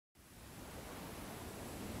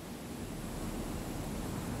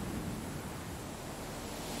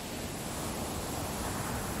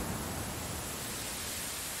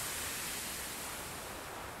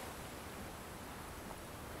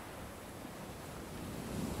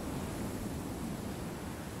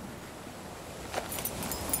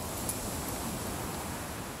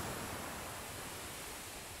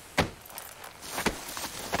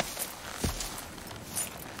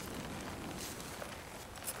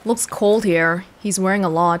Looks cold here. He's wearing a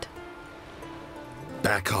lot.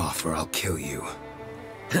 Back off or I'll kill you.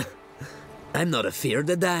 I'm not afeard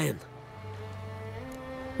of dying.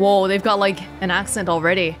 Whoa, they've got like an accent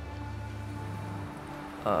already.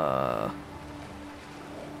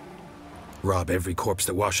 Rob every corpse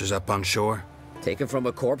that washes up on shore? Taken from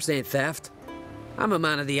a corpse ain't theft. I'm a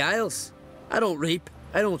man of the Isles. I don't reap,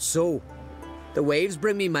 I don't sow. The waves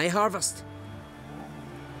bring me my harvest.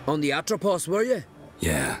 On the Atropos, were you?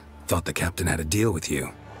 Yeah, thought the captain had a deal with you.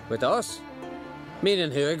 With us?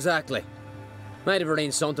 Meaning who exactly? Might have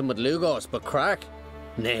arranged something with Lugos, but crack?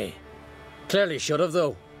 Nay. Clearly should have,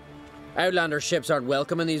 though. Outlander ships aren't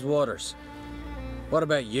welcome in these waters. What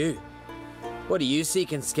about you? What do you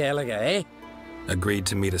seek in Skellige, eh? Agreed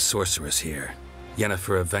to meet a sorceress here.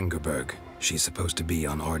 Yennefer of Vengerberg. She's supposed to be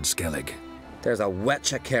on Ord Skellig. There's a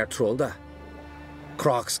witch at Kertrolda.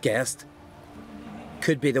 Croc's guest.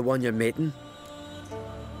 Could be the one you're meeting.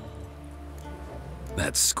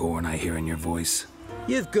 That scorn I hear in your voice.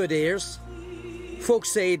 You've good ears.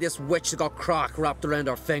 Folks say this witch got Croc wrapped around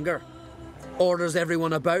her finger. Orders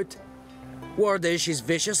everyone about. Word is she's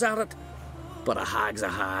vicious at it. But a hag's a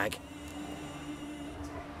hag.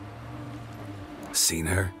 Seen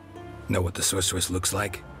her? Know what the sorceress looks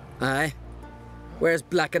like? Aye. Wears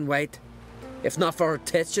black and white. If not for her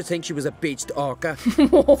tits, you'd think she was a beached orca.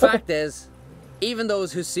 Fact is, even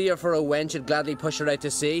those who see her for a wench would gladly push her out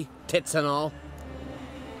to sea, tits and all.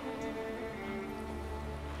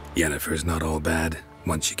 Yennefer's not all bad,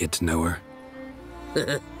 once you get to know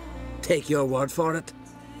her. Take your word for it.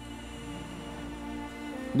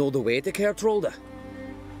 Know the way to Kertrolda?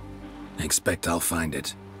 Expect I'll find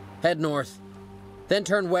it. Head north. Then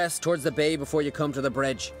turn west towards the bay before you come to the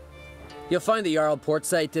bridge. You'll find the Jarl port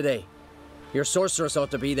side today. Your sorceress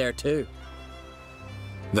ought to be there too.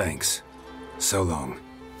 Thanks. So long.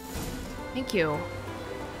 Thank you.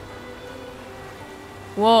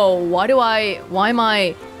 Whoa, why am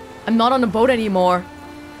I... I'm not on the boat anymore.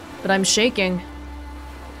 But I'm shaking.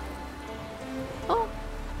 Oh.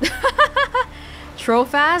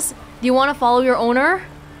 Trofast? Do you want to follow your owner?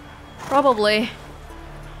 Probably.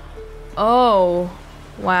 Oh.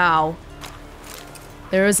 Wow.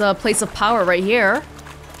 There's a place of power right here.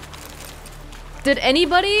 Did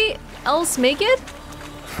anybody else make it?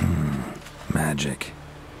 Magic.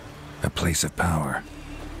 A place of power.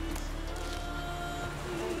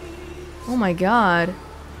 Oh my god.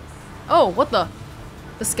 Oh, what the?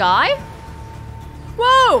 The sky?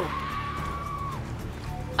 Whoa!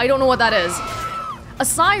 I don't know what that is. A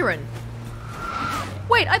siren.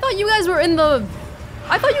 Wait, I thought you guys were in the...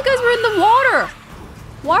 I thought you guys were in the water!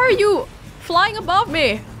 Why are you flying above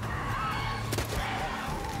me?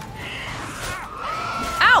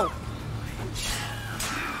 Ow!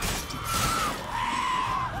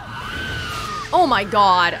 Oh my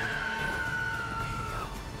god.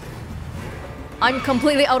 I'm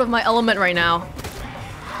completely out of my element right now.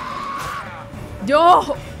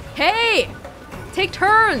 Yo! Hey! Take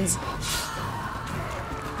turns!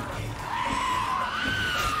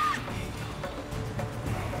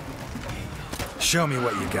 Show me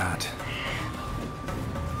what you got.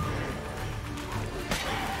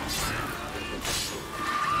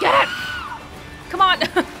 Get it! Come on!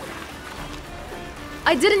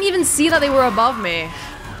 I didn't even see that they were above me.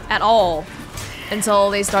 At all. Until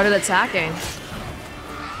they started attacking.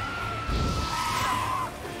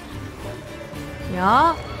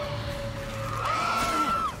 Yeah?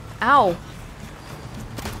 Ow.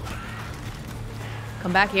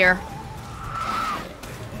 Come back here.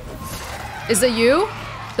 Is it you?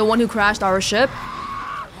 The one who crashed our ship?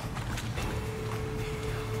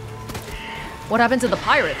 What happened to the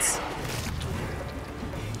pirates?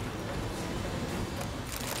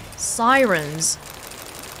 Sirens.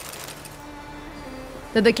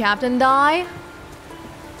 Did the captain die?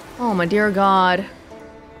 Oh my dear god.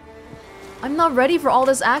 I'm not ready for all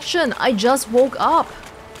this action. I just woke up.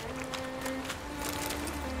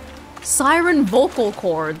 Siren vocal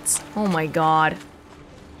cords. Oh my god.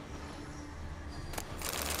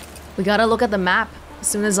 We gotta look at the map as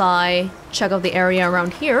soon as I check out the area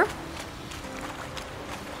around here.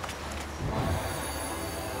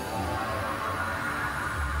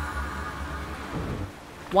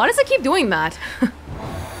 Why does it keep doing that?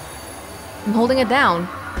 I'm holding it down.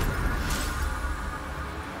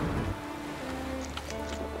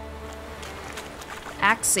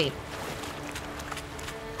 Axie.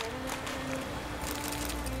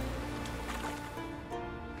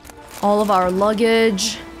 All of our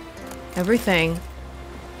luggage. Everything.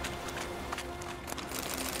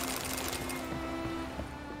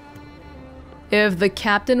 If the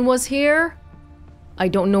captain was here, I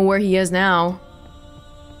don't know where he is now.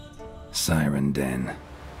 Siren Den.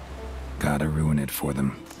 Gotta ruin it for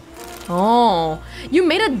them. Oh, you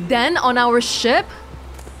made a den on our ship?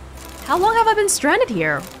 How long have I been stranded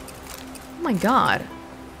here? Oh my god.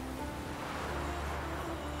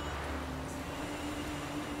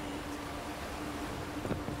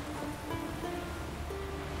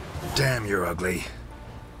 Damn, you're ugly.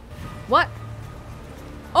 What?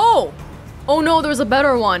 Oh! Oh no, there's a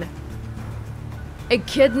better one.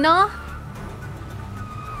 Echidna?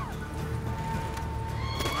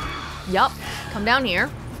 Yup, come down here.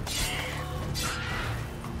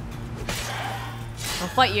 I'll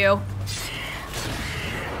fight you.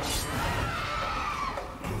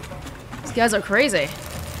 These guys are crazy.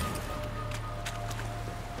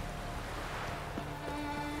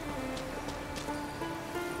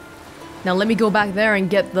 Now let me go back there and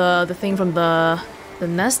get the thing from the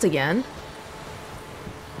nest again.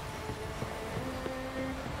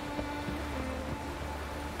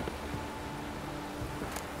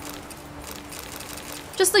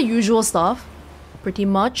 Just the usual stuff, pretty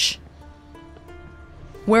much.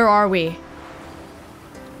 Where are we?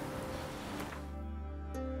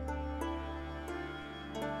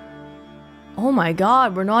 Oh my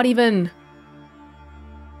god, we don't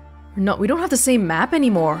have the same map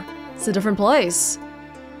anymore. It's a different place.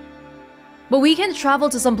 But we can travel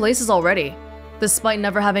to some places already, despite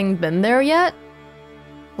never having been there yet.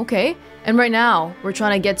 Okay, and right now, we're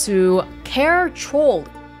trying to get to Care Trolled.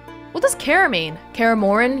 What does Care mean? Care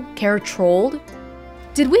Morin? Care Trolled?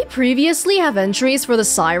 Did we previously have entries for the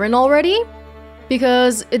Siren already?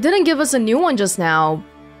 Because it didn't give us a new one just now.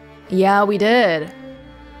 Yeah, we did.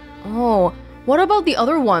 Oh, what about the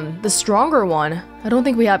other one? The stronger one? I don't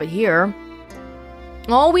think we have it here.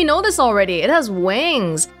 Oh, we know this already. It has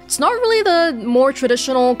wings. It's not really the more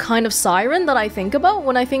traditional kind of siren that I think about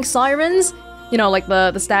when I think sirens. You know, like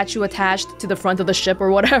the statue attached to the front of the ship or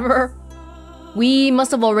whatever. We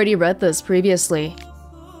must have already read this previously.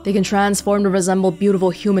 They can transform to resemble beautiful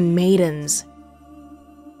human maidens.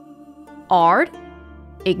 Ard?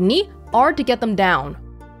 Igni? Ard to get them down.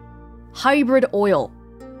 Hybrid oil.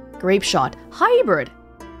 Grape shot. Hybrid!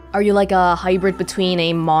 Are you like a hybrid between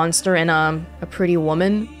a monster and a pretty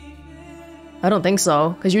woman? I don't think so,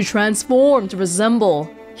 because you transform to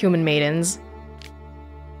resemble human maidens.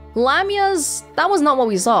 Lamias? That was not what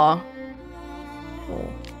we saw.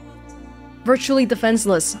 Oh. Virtually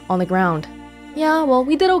defenseless on the ground. Yeah, well,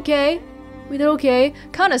 we did okay. We did okay.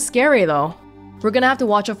 Kinda scary, though. We're gonna have to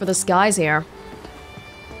watch out for the skies here.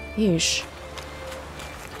 Yeesh.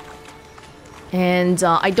 And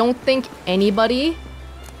I don't think anybody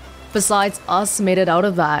besides us made it out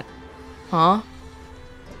of that. Huh?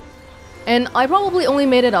 And I probably only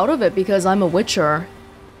made it out of it because I'm a witcher.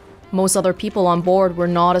 Most other people on board were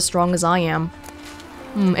not as strong as I am.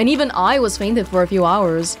 And even I was fainted for a few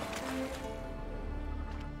hours.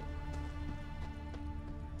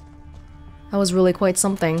 That was really quite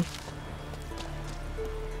something.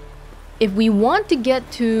 If we want to get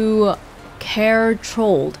to Care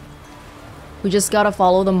Trolled, we just gotta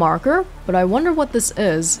follow the marker, but I wonder what this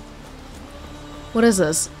is. What is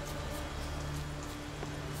this?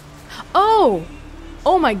 Oh!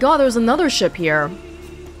 Oh my god, there's another ship here.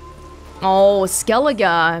 Oh,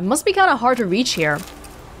 Skellige. It must be kinda hard to reach here.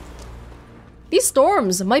 These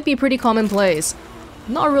storms might be pretty commonplace.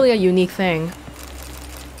 Not really a unique thing.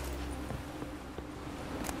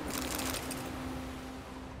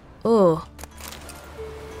 Ugh.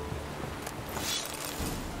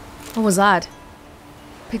 What was that?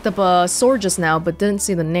 Picked up a sword just now, but didn't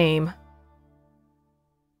see the name.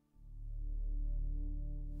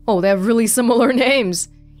 Oh, they have really similar names.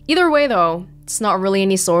 Either way though, it's not really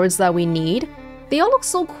any swords that we need. They all look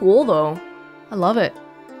so cool though. I love it.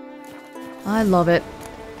 I love it.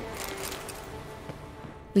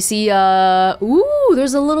 We see, ooh,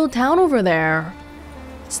 there's a little town over there.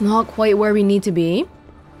 It's not quite where we need to be.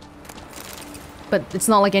 But it's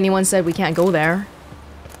not like anyone said we can't go there.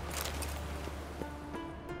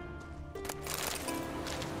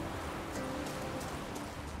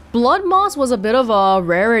 Blood moss was a bit of a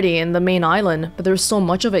rarity in the main island, but there's so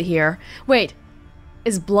much of it here. Wait,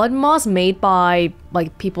 is blood moss made by,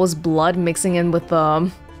 like, people's blood mixing in with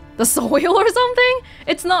the soil or something?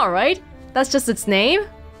 It's not, right? That's just its name?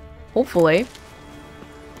 Hopefully.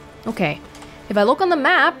 Okay, if I look on the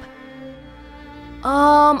map,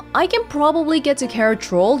 I can probably get to Care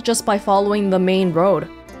Trolled just by following the main road.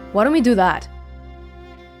 Why don't we do that?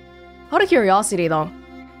 Out of curiosity, though.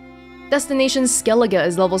 Destination Skellige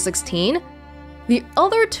is level 16. The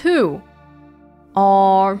other two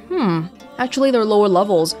are, actually they're lower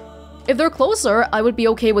levels. If they're closer, I would be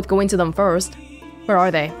okay with going to them first. Where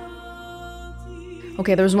are they?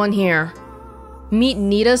 Okay, there's one here. Meet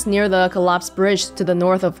Nidus near the collapsed bridge to the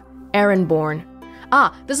north of Erenborn.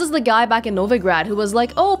 Ah, this is the guy back in Novigrad who was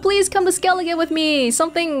like, oh, please come to Skellige with me.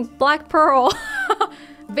 Something Black Pearl.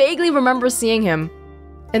 Vaguely remember seeing him.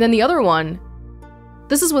 And then the other one.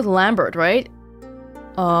 This is with Lambert, right?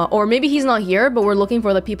 Or maybe he's not here, but we're looking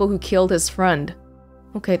for the people who killed his friend.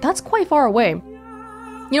 Okay, that's quite far away.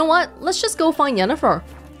 You know what? Let's just go find Yennefer.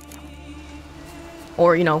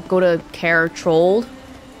 Or, you know, go to Care Troll.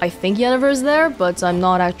 I think Yennefer's there, but I'm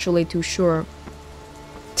not actually too sure.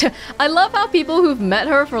 I love how people who've met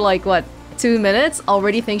her for like, what, 2 minutes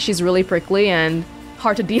already think she's really prickly and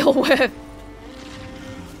hard to deal with.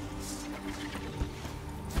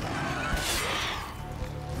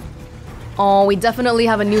 Oh, we definitely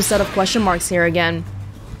have a new set of question marks here again.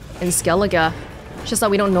 In Skellige. It's just that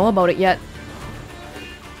we don't know about it yet.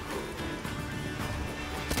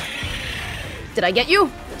 Did I get you?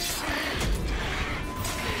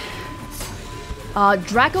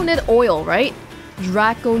 Draconid oil, right?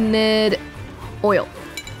 Draconid oil.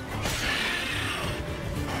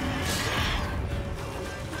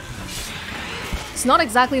 It's not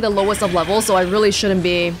exactly the lowest of levels, so I really shouldn't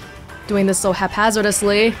be doing this so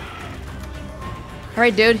haphazardly.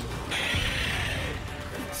 Alright, dude.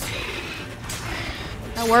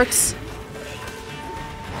 That works.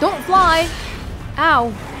 Don't fly!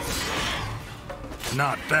 Ow.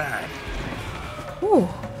 Not bad. Ooh.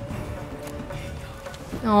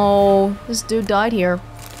 Oh, this dude died here.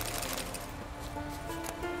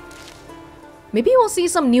 Maybe we'll see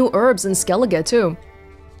some new herbs in Skellige too.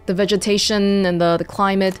 The vegetation and the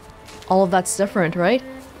climate, all of that's different, right?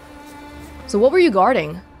 So what were you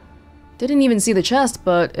guarding? Didn't even see the chest,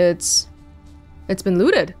 but it's been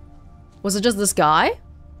looted. Was it just this guy?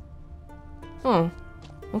 Oh,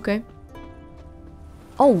 okay.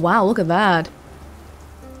 Oh wow, look at that.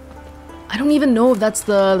 I don't even know if that's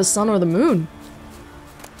the sun or the moon.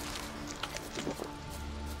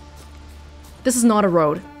 This is not a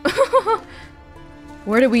road.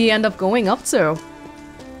 Where did we end up going up to?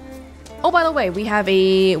 Oh, by the way, we have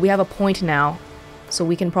a point now. So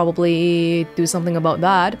we can probably do something about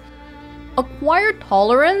that. Acquired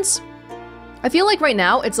tolerance? I feel like right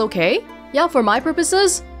now it's okay. Yeah, for my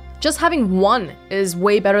purposes, just having one is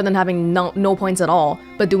way better than having no points at all.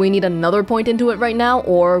 But do we need another point into it right now,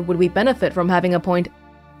 or would we benefit from having a point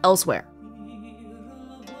elsewhere?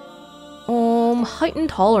 Heightened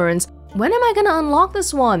tolerance. When am I gonna unlock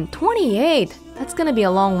this one? 28! That's gonna be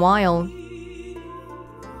a long while.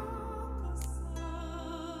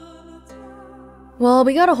 Well,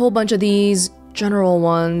 we got a whole bunch of these general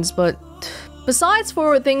ones, but besides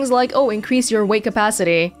for things like, oh, increase your weight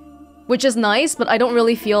capacity, which is nice, but I don't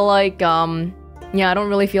really feel like, yeah, I don't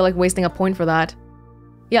really feel like wasting a point for that.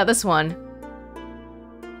 Yeah, this one.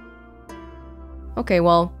 Okay,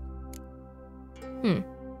 well.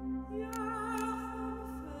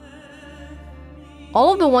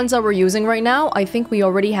 All of the ones that we're using right now, I think we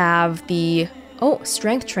already have the... Oh,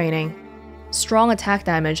 strength training. Strong attack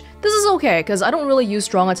damage. This is okay, because I don't really use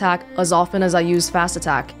strong attack as often as I use fast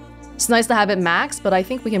attack. It's nice to have it maxed, but I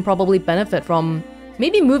think we can probably benefit from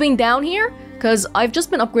maybe moving down here, because I've just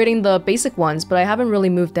been upgrading the basic ones, but I haven't really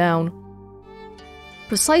moved down.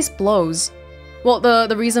 Precise blows. Well,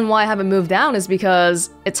 the reason why I haven't moved down is because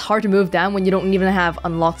it's hard to move down when you don't even have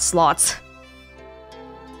unlocked slots.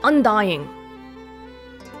 Undying.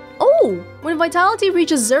 Oh! When vitality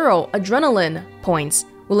reaches 0, adrenaline points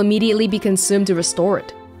will immediately be consumed to restore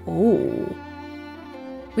it. Oh.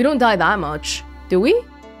 We don't die that much, do we?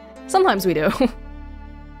 Sometimes we do.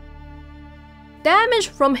 Damage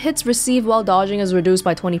from hits received while dodging is reduced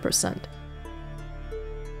by 20%.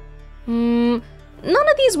 None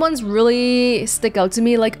of these ones really stick out to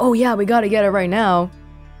me like, oh yeah, we gotta get it right now.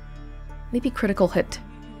 Maybe critical hit.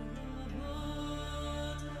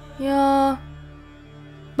 Yeah.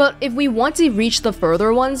 But if we want to reach the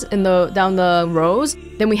further ones in down the rows,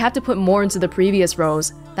 then we have to put more into the previous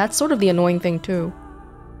rows. That's sort of the annoying thing too.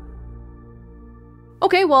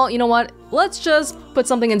 Okay, well, you know what? Let's just put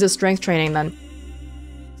something into strength training then.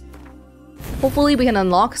 Hopefully we can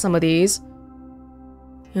unlock some of these.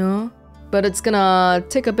 Yeah, but it's gonna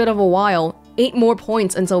take a bit of a while. 8 more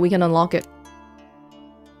points until we can unlock it.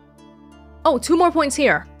 Oh, 2 more points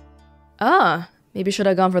here. Ah, maybe should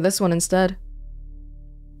have gone for this one instead.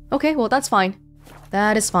 Okay, well that's fine.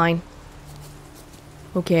 That is fine.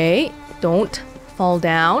 Okay, don't fall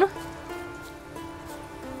down.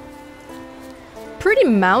 Pretty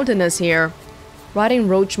mountainous here. Riding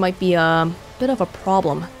Roach might be a bit of a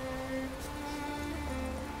problem.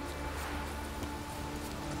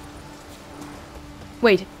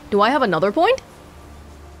 Wait, do I have another point?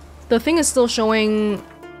 the thing is still showing...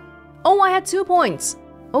 Oh, I had 2 points.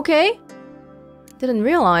 Okay. Didn't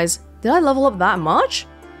realize. Did I level up that much?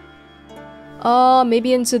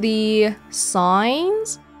 Maybe into the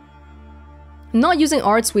signs? Not using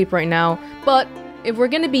Art Sweep right now, but if we're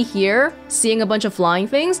gonna be here, seeing a bunch of flying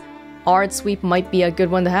things, Art Sweep might be a good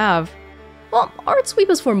one to have. Well, Art Sweep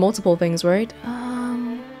is for multiple things, right?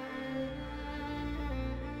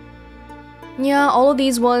 Yeah, all of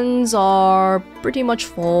these ones are pretty much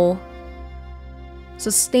full.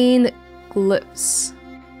 Sustained glyphs.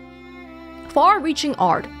 Far-reaching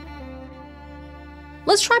art.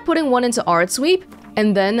 Let's try putting one into Art Sweep,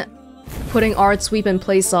 and then putting Art Sweep in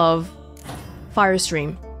place of Fire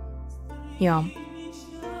Stream. Yeah.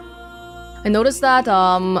 I noticed that,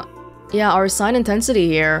 yeah, our sign intensity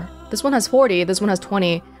here. This one has 40, this one has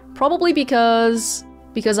 20. Probably because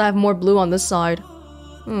I have more blue on this side.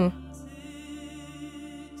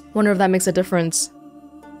 Wonder if that makes a difference.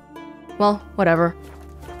 Well, whatever.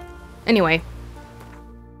 Anyway.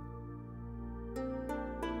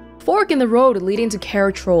 Fork in the road leading to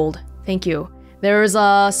Kertrold. Thank you. There's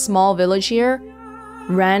a small village here.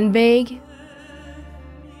 Ranvaig.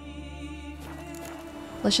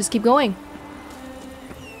 Let's just keep going.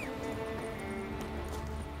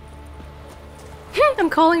 I'm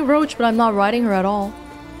calling Roach, but I'm not riding her at all.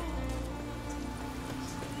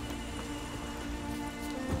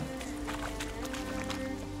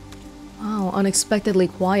 Wow, unexpectedly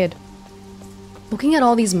quiet. Looking at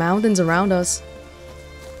all these mountains around us.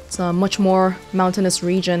 It's a much more mountainous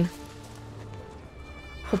region.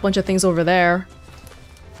 Whole bunch of things over there.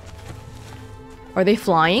 Are they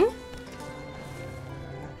flying?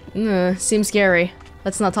 Seems scary.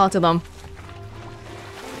 Let's not talk to them.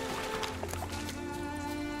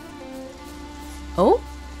 Oh?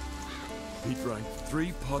 He drank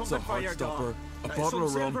 3 pots of Heartstopper, a bottle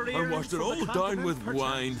of rum, and washed it all down with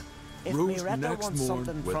wine. Rose next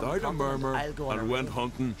morn without a murmur and went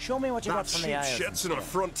hunting. Show me what you got from the Isles. Shit's an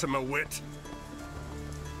affront to my wit.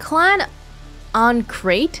 Clan on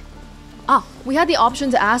Crate? Ah, we had the option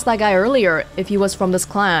to ask that guy earlier if he was from this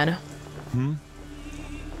clan.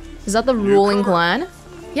 Is that the ruling clan?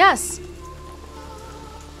 Yes.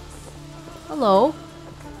 Hello.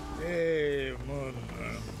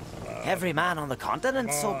 Every man on the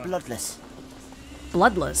continent so bloodless.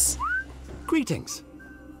 Bloodless. Greetings.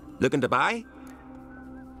 Looking to buy?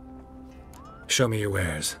 Show me your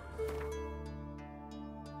wares.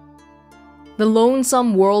 The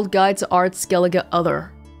Lonesome World Guide to Art Skellige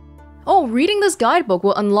Other. Oh, reading this guidebook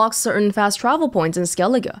will unlock certain fast travel points in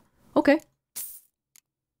Skellige. Okay.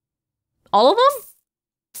 All of them?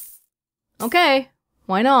 Okay,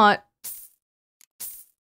 why not?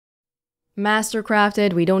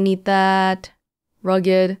 Mastercrafted, we don't need that.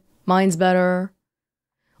 Rugged, mine's better.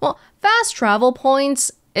 Well, fast travel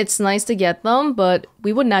points, it's nice to get them, but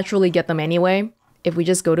we would naturally get them anyway if we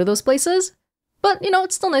just go to those places. But, you know,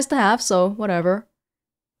 it's still nice to have, so whatever.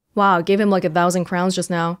 Wow, I gave him like 1,000 crowns just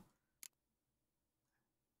now.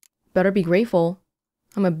 Better be grateful.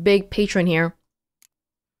 I'm a big patron here.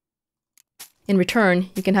 In return,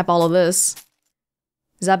 you can have all of this.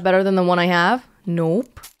 Is that better than the one I have?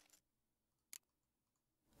 Nope.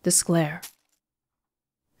 Disclare.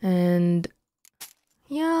 And...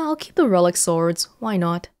 yeah, I'll keep the relic swords. Why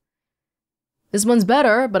not? This one's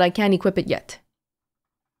better, but I can't equip it yet.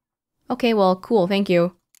 Okay, well, cool, thank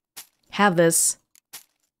you. Have this.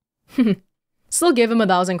 Still give him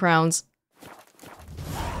 1,000 crowns.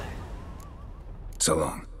 So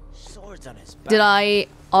long. Did I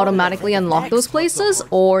automatically unlock those places,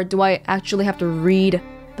 or do I actually have to read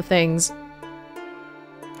the things?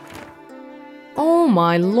 Oh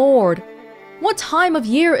my lord. What time of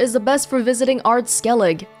year is the best for visiting Art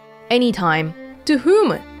Skellige? Anytime. To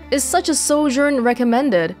whom is such a sojourn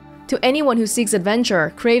recommended? To anyone who seeks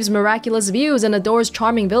adventure, craves miraculous views, and adores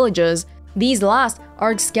charming villages. These last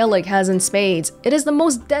Art Skellige has in spades. It is the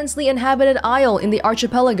most densely inhabited isle in the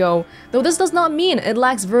archipelago, though this does not mean it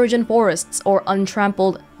lacks virgin forests or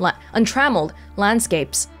untrammeled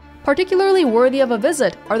landscapes. Particularly worthy of a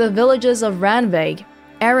visit are the villages of Ranvaig,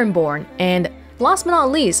 Arrenborn, and, last but not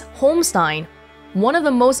least, Holmstein, one of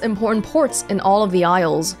the most important ports in all of the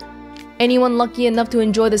Isles. Anyone lucky enough to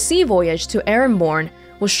enjoy the sea voyage to Arrenborn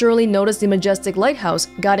will surely notice the majestic lighthouse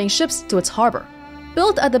guiding ships to its harbor.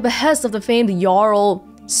 Built at the behest of the famed Jarl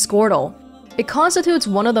Skordal, it constitutes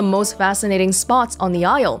one of the most fascinating spots on the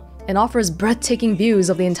Isle and offers breathtaking views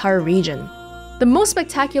of the entire region. The most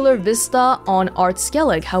spectacular vista on Art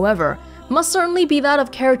Skellige, however, must certainly be that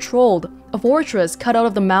of Kertrold, a fortress cut out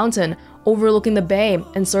of the mountain overlooking the bay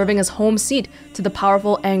and serving as home seat to the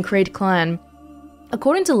powerful Ancrate clan.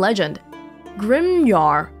 According to legend,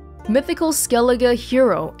 Grimjar Mythical Skellige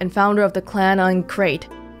hero and founder of the clan Crate,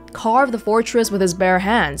 carved the fortress with his bare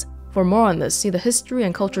hands. For more on this, see the history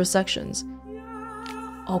and culture sections.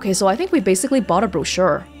 Okay, so I think we basically bought a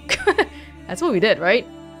brochure. That's what we did, right?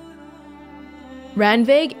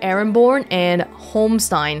 Randveig, Ehrenborn, and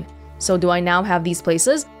Holmstein. So do I now have these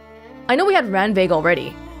places? I know we had Randveig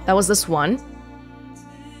already. That was this one.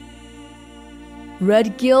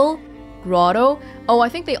 Redgill, Grotto. Oh, I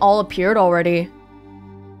think they all appeared already.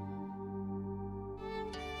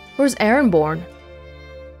 Where's Ehrenborn?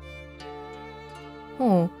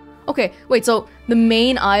 Oh, okay. Wait, so the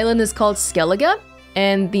main island is called Skellige,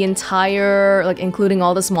 and the entire, like including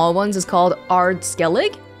all the small ones, is called Ard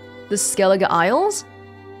Skellig? The Skellige Isles?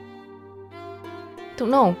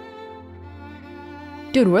 Don't know.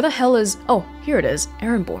 Dude, where the hell is... Oh, here it is.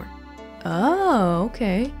 Ehrenborn. Oh,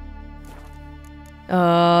 okay.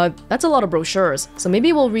 That's a lot of brochures. So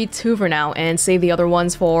maybe we'll read 2 for now and save the other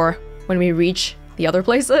ones for when we reach the other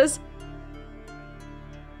places.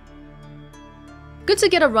 Good to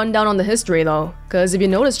get a rundown on the history though, because if you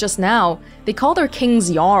notice just now, they call their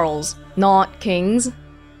kings Jarls, not kings.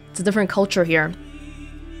 It's a different culture here.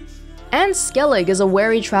 And Skellig is a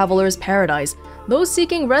wary traveler's paradise. Those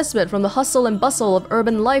seeking respite from the hustle and bustle of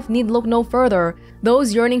urban life need look no further.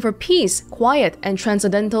 Those yearning for peace, quiet, and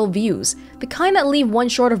transcendental views, the kind that leave one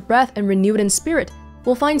short of breath and renewed in spirit,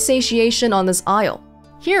 will find satiation on this isle.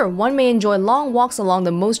 Here, one may enjoy long walks along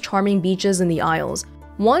the most charming beaches in the Isles,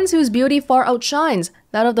 ones whose beauty far outshines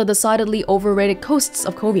that of the decidedly overrated coasts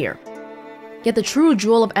of Kovir. Yet the true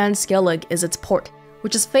jewel of Skellig is its port,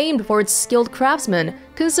 which is famed for its skilled craftsmen,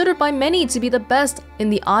 considered by many to be the best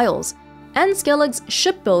in the Isles. Skellig's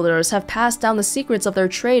shipbuilders have passed down the secrets of their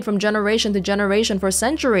trade from generation to generation for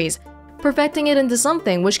centuries, perfecting it into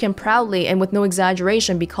something which can proudly and with no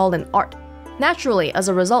exaggeration be called an art. Naturally, as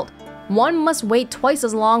a result, one must wait twice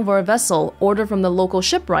as long for a vessel ordered from the local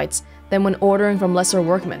shipwrights than when ordering from lesser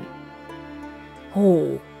workmen.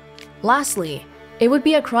 Oh. Lastly, it would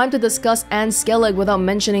be a crime to discuss Skellig without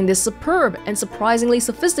mentioning this superb and surprisingly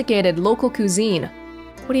sophisticated local cuisine.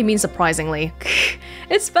 What do you mean surprisingly?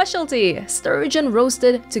 Its specialty, sturgeon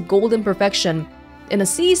roasted to golden perfection, in a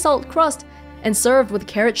sea salt crust and served with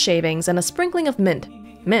carrot shavings and a sprinkling of mint.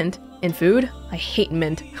 Mint? In food? I hate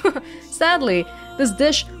mint. Sadly, this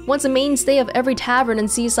dish, once a mainstay of every tavern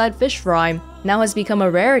and seaside fish fry, now has become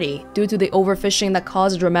a rarity due to the overfishing that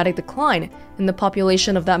caused a dramatic decline in the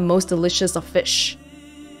population of that most delicious of fish.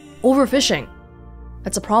 Overfishing.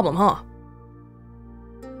 That's a problem, huh?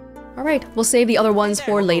 Alright, we'll save the other ones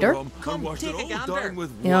for later.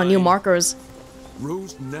 Yeah, new markers.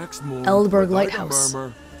 Eldberg Lighthouse.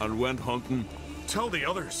 And went hunting. Tell the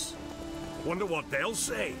others. Wonder what they'll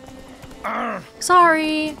say.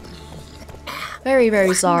 Sorry. Very,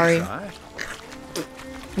 very sorry.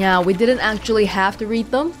 Yeah, we didn't actually have to read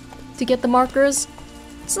them to get the markers.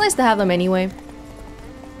 It's nice to have them anyway.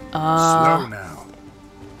 Slow now.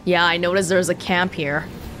 Yeah, I noticed there's a camp here.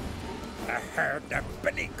 I heard the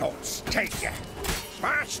billy goats take you.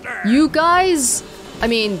 Faster! You guys... I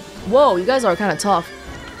mean, whoa, you guys are kind of tough.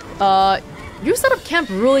 You set up camp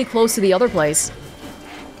really close to the other place.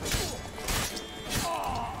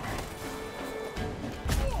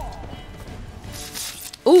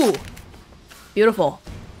 Ooh! Beautiful.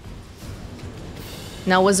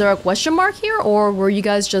 Now, was there a question mark here, or were you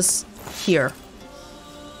guys just here?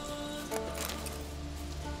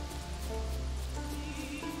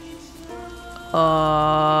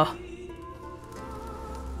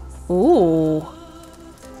 Ooh.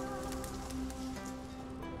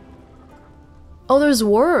 Oh, there's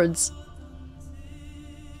words.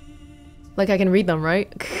 Like I can read them,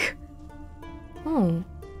 right? Oh.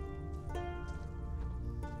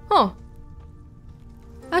 Huh.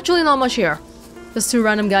 Actually, not much here. Just 2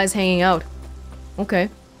 random guys hanging out. Okay.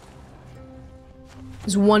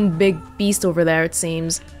 There's one big beast over there, it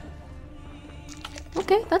seems.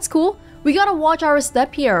 Okay, that's cool. We gotta watch our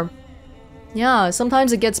step here. Yeah,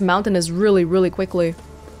 sometimes it gets mountainous really, really quickly.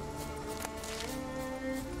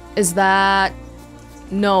 Is that...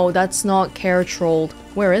 No, that's not Care-Trolled.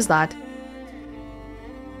 Where is that?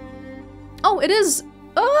 Oh, it is...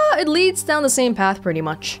 it leads down the same path pretty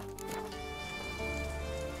much.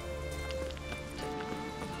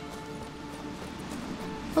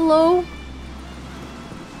 Hello?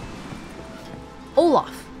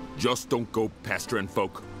 Olaf. Just don't go pestering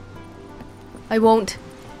folk. I won't.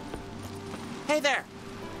 Hey there!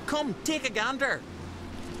 Come, take a gander.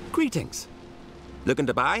 Greetings. Looking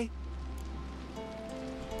to buy?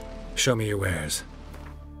 Show me your wares.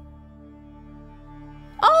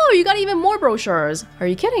 Oh, you got even more brochures. Are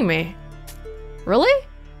you kidding me? Really?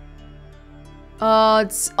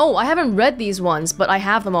 Oh, I haven't read these ones, but I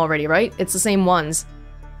have them already, right? It's the same ones.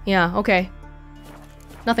 Yeah, okay.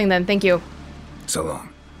 Nothing then, thank you. So long.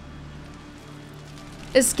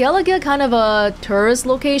 Is Skellige kind of a tourist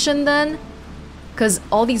location then? Because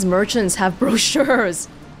all these merchants have brochures.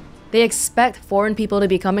 They expect foreign people to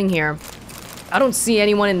be coming here. I don't see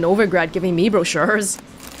anyone in Novigrad giving me brochures.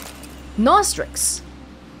 Nostrix.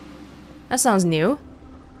 That sounds new.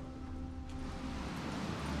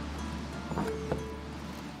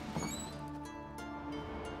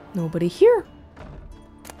 Nobody here.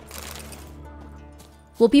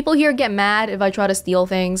 Will people here get mad if I try to steal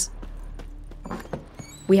things?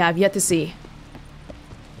 We have yet to see.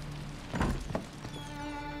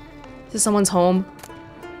 Is this someone's home?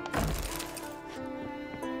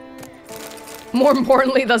 More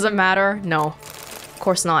importantly, does it matter? No. Of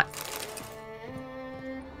course not.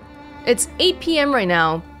 It's 8 p.m. right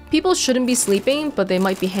now. People shouldn't be sleeping, but they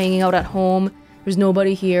might be hanging out at home. There's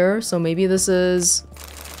nobody here, so maybe this is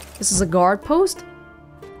a guard post?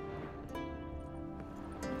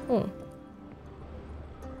 Oh.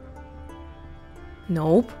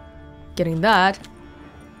 Nope. Getting that.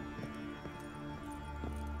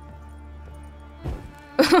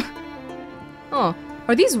 Oh,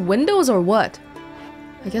 are these windows or what?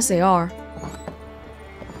 I guess they are.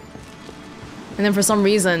 And then for some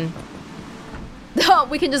reason,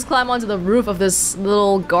 we can just climb onto the roof of this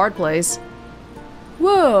little guard place.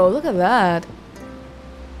 Whoa, look at that.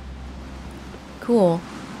 Cool.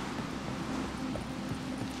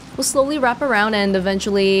 We'll slowly wrap around and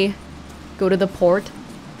eventually go to the port.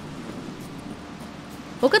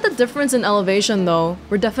 Look at the difference in elevation though.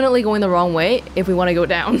 We're definitely going the wrong way if we want to go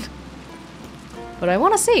down. But I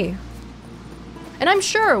want to see. And I'm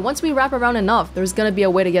sure once we wrap around enough, there's gonna be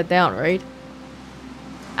a way to get down, right?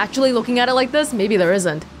 Actually, looking at it like this, maybe there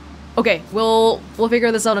isn't. Okay, we'll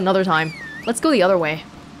figure this out another time. Let's go the other way.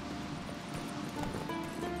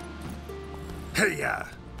 Hey-ya.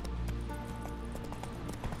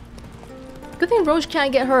 Good thing Roche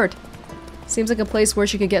can't get hurt. Seems like a place where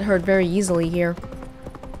she could get hurt very easily here.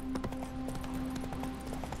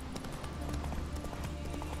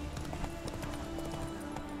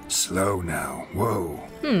 Slow now. Whoa.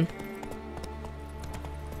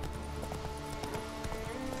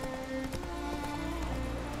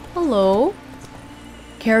 Hello.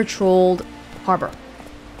 Care-trolled harbor.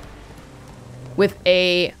 With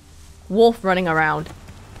a wolf running around.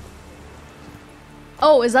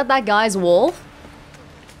 Oh, is that guy's wolf?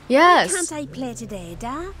 Yes. Can't I play today,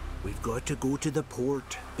 Da? We've got to go to the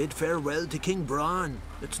port. Bid farewell to King Bran.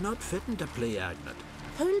 It's not fitting to play Agnet.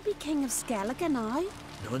 Who'll be king of Skellige now?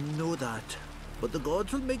 None know that. But the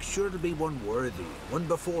gods will make sure it'll be one worthy. One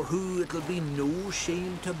before who it'll be no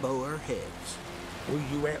shame to bow our heads. Will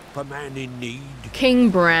you help a man in need? King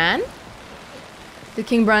Bran? Did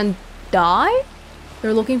King Bran die?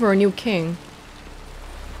 They're looking for a new king.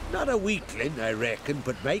 Not a weakling, I reckon,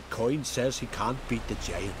 but Mike Coyne says he can't beat the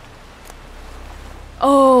giant.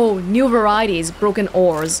 Oh, new varieties, broken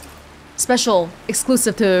ores. Special,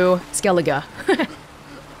 exclusive to Skellige.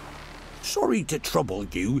 Sorry to trouble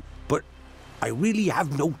you, but I really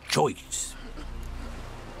have no choice.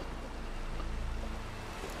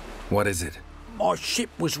 What is it? Our ship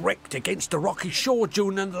was wrecked against the rocky shore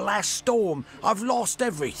during the last storm. I've lost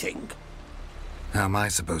everything. How am I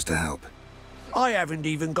supposed to help? I haven't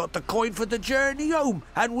even got the coin for the journey home,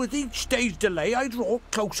 and with each day's delay I draw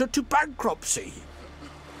closer to bankruptcy.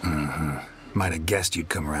 Might have guessed you'd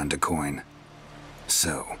come around to coin.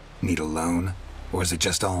 So, need a loan? Or is it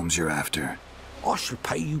just alms you're after? I shall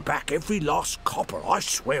pay you back every lost copper, I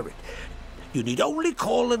swear it. You need only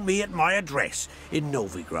call on me at my address in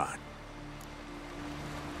Novigrad.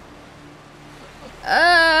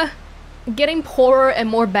 Getting poorer and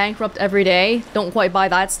more bankrupt every day. Don't quite buy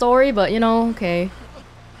that story, but you know, okay.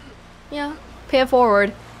 Yeah, pay it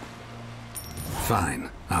forward.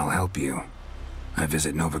 Fine, I'll help you. I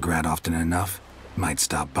visit Novigrad often enough. Might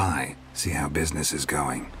stop by, see how business is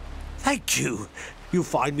going. Thank you. You'll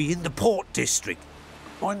find me in the Port District.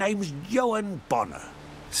 My name's Johan Bonner.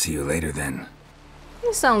 See you later then.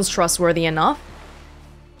 This sounds trustworthy enough.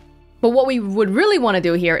 But what we would really want to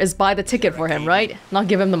do here is buy the ticket for him, right? Not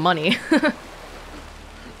give him the money.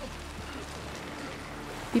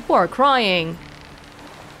 People are crying.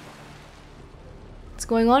 What's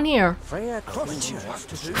going on here? One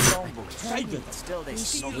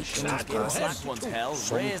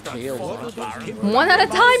at a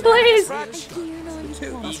time, please!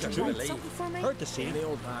 Heard the same the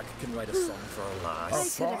old back can write a song for a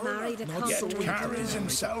lass. I could have married a Carries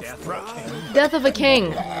himself proud. Death of a king.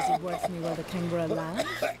 Was it worth me while the king were alive?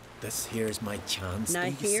 This here's my chance. Now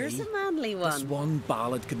here's a manly one. This one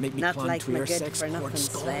ballad could make me Not climb like to my your good sex for court nothing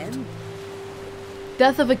skull. Sven.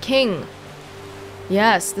 Death of a king.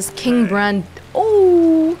 Yes, this King Bran.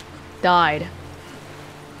 Oh, died.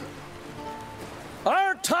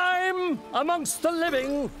 Our time amongst the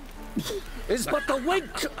living is but the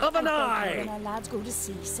wink of an eye. When our lads go to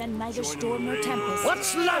sea, send neither storm nor tempest.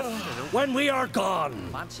 What's left when we are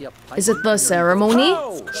gone? Is it the ceremony?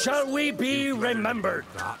 How shall we be remembered?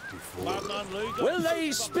 Will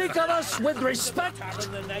they speak of us with respect?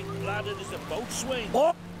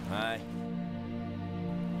 Or Aye.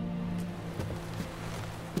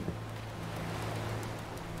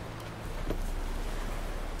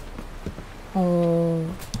 Oh.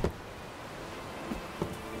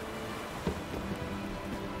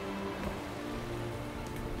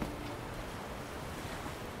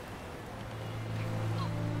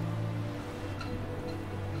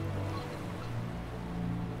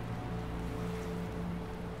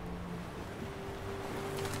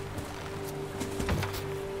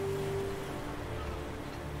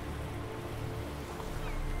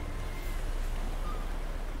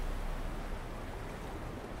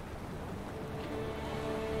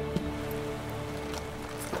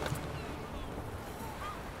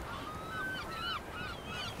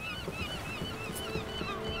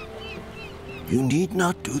 You need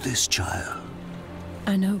not do this, child.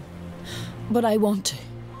 I know, but I want to.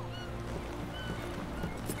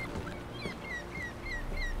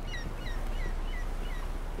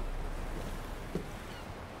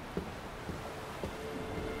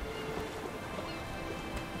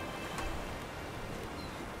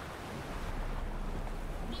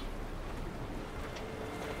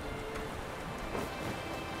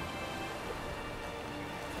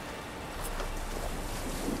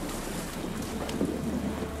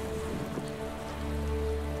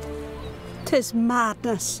 Tis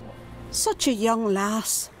madness. Such a young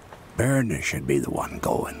lass. Berna should be the one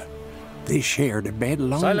going. They shared a bed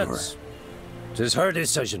longer. silence. 'Tis her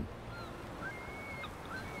decision.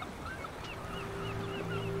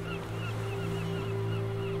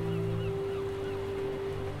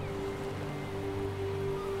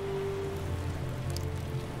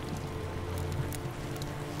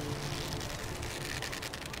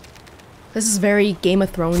 This is very Game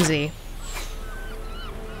of Thronesy.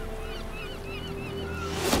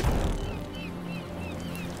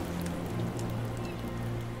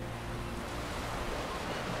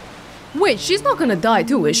 Wait, she's not gonna die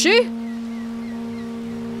too, is she?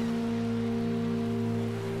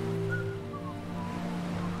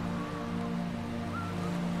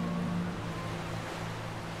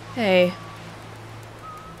 Hey.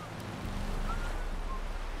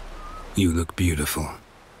 You look beautiful.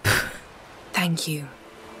 Thank you.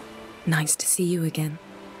 Nice to see you again.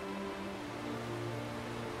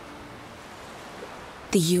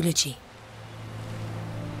 The eulogy.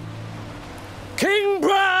 King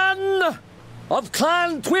Bran of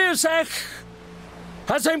Clan Tuirsech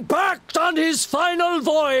has embarked on his final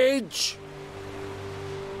voyage.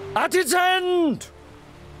 At its end,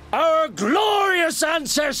 our glorious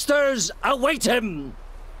ancestors await him.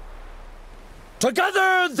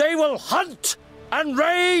 Together they will hunt and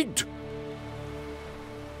raid.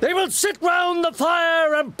 They will sit round the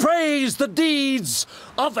fire and praise the deeds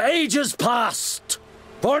of ages past.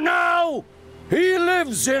 For now, he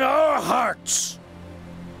lives in our hearts.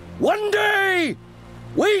 One day,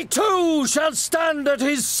 we too shall stand at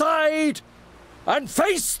his side and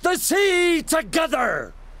face the sea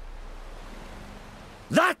together.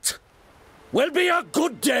 That will be a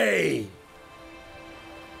good day.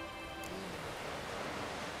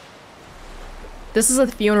 This is a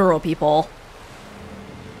funeral, people.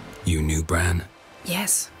 You knew Bran?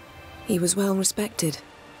 Yes, he was well respected.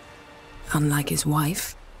 Unlike his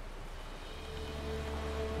wife.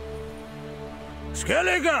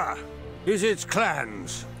 Skellige is its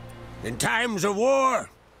clans. In times of war,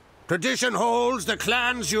 tradition holds the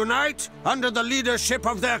clans unite under the leadership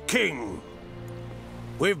of their king.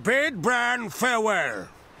 We've bid Bran farewell.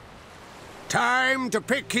 Time to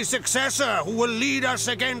pick his successor who will lead us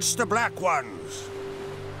against the Black Ones.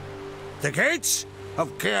 The gates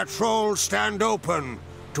of Caer Troll stand open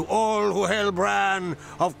to all who held Bran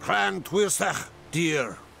of Clan Tuirsech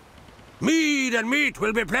dear. Mead and meat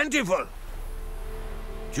will be plentiful.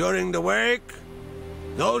 During the wake,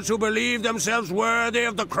 those who believe themselves worthy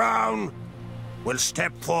of the crown will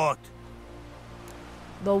step forth.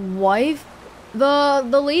 The wife? The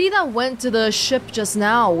lady that went to the ship just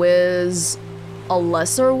now is a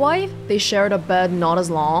lesser wife? They shared a bed not as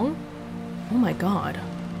long? Oh my god.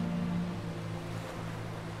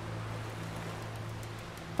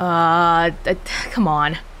 Come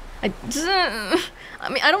on. I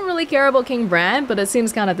mean, I don't really care about King Bran, but it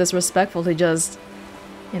seems kind of disrespectful to just,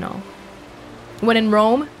 you know, when in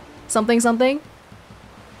Rome, something something.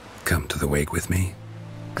 Come to the wake with me?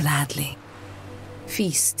 Gladly.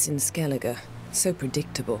 Feasts in Skellige, so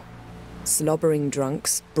predictable. Slobbering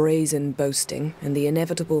drunks, brazen boasting, and the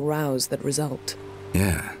inevitable rows that result.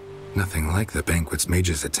 Yeah, nothing like the banquets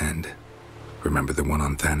mages attend. Remember the one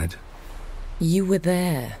on Thanedd? You were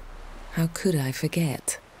there. How could I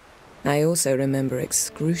forget? I also remember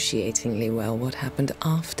excruciatingly well what happened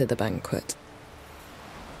after the banquet.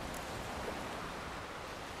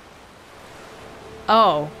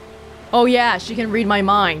 Oh. Oh yeah, she can read my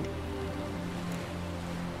mind.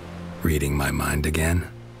 Reading my mind again?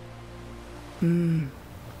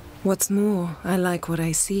 What's more, I like what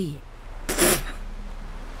I see.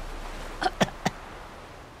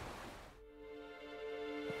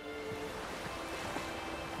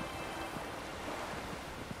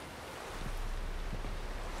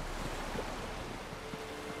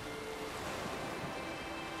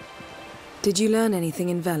 Did you learn anything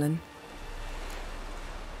in Velen?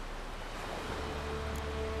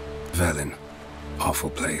 Velen. Awful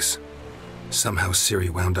place. Somehow Ciri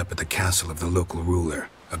wound up at the castle of the local ruler,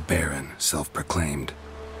 a baron, self-proclaimed.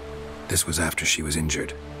 This was after she was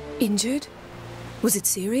injured. Injured? Was it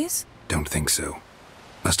serious? Don't think so.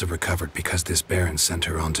 Must have recovered because this baron sent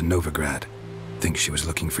her on to Novigrad. Think she was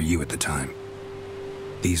looking for you at the time.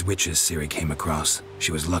 These witches Ciri came across,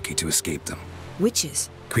 she was lucky to escape them. Witches?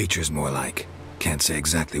 Creatures more like. Can't say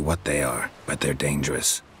exactly what they are, but they're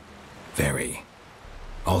dangerous. Very.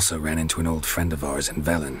 Also ran into an old friend of ours in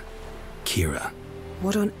Velen, Kira.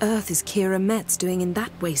 What on earth is Kira Metz doing in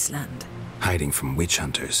that wasteland? Hiding from witch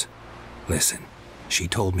hunters. Listen, she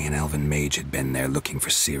told me an elven mage had been there looking for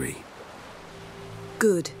Ciri.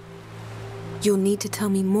 Good. You'll need to tell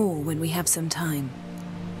me more when we have some time.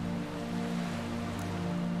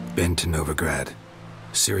 Been to Novigrad.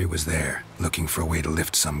 Ciri was there, looking for a way to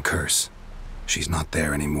lift some curse. She's not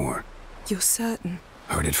there anymore. You're certain?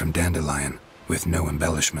 Heard it from Dandelion, with no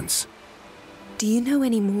embellishments. Do you know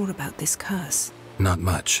any more about this curse? Not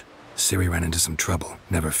much. Ciri ran into some trouble,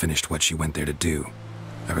 never finished what she went there to do.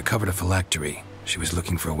 I recovered a phylactery. She was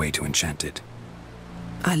looking for a way to enchant it.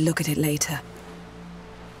 I'll look at it later.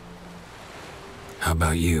 How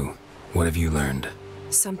about you? What have you learned?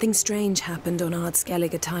 Something strange happened on Ard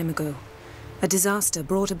Skellige a time ago. A disaster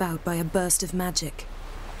brought about by a burst of magic.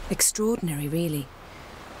 Extraordinary, really.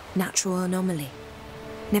 Natural anomaly.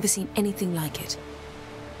 Never seen anything like it.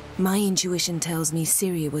 My intuition tells me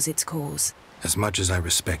Ciri was its cause. As much as I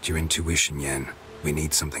respect your intuition, Yen, we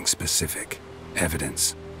need something specific.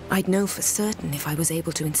 Evidence. I'd know for certain if I was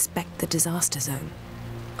able to inspect the disaster zone.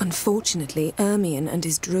 Unfortunately, Ermion and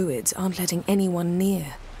his druids aren't letting anyone near.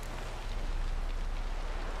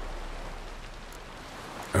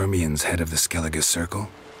 Ermion's head of the Skellige Circle?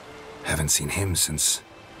 Haven't seen him since...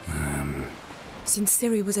 Since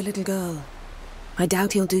Ciri was a little girl. I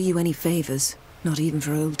doubt he'll do you any favors, not even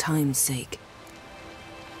for old time's sake.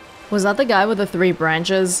 Was that the guy with the 3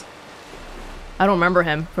 branches? I don't remember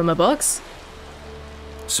him from the books.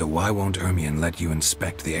 So why won't Ermion let you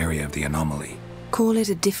inspect the area of the anomaly? Call it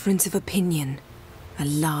a difference of opinion. A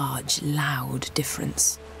large, loud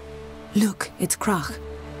difference. Look, it's Krach.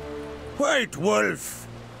 White Wolf!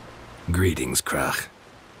 Greetings, Krach.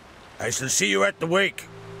 I shall see you at the wake,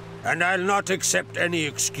 and I'll not accept any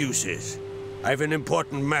excuses. I've an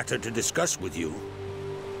important matter to discuss with you.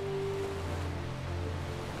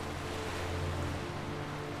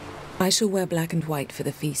 I shall wear black and white for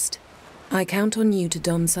the feast. I count on you to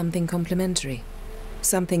don something complimentary.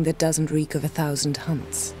 Something that doesn't reek of 1,000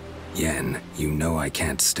 hunts. Yen, you know I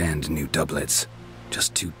can't stand new doublets.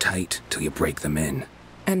 Just too tight till you break them in.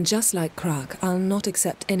 And just like Krach, I'll not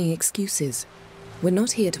accept any excuses. We're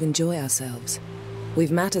not here to enjoy ourselves.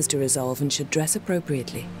 We've matters to resolve and should dress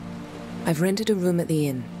appropriately. I've rented a room at the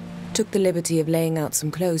inn. Took the liberty of laying out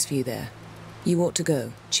some clothes for you there. You ought to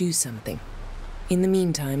go. Choose something. In the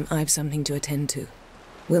meantime, I've something to attend to.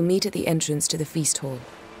 We'll meet at the entrance to the feast hall.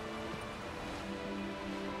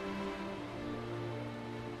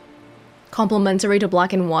 Complementary to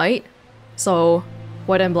black and white? So,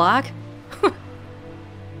 white and black?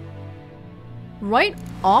 Right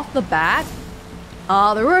off the bat,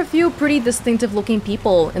 there were a few pretty distinctive looking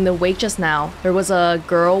people in the wake just now. There was a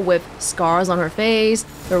girl with scars on her face.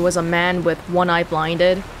 There was a man with one eye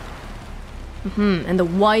blinded. And the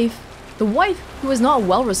wife who is not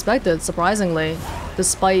well respected, surprisingly,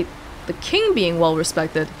 despite the king being well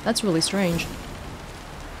respected. That's really strange.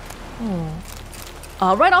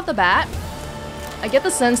 Right off the bat, I get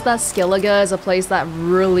the sense that Skellige is a place that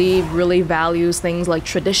really values things like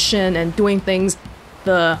tradition and doing things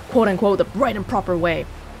the quote-unquote the right and proper way.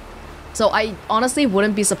 So I honestly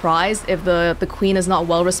wouldn't be surprised if the queen is not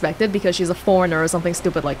well respected because she's a foreigner or something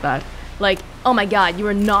stupid like that. Like, oh my god, you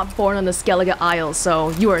were not born on the Skellige Isles,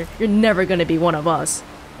 so you're never gonna be one of us.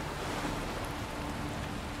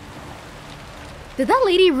 Did that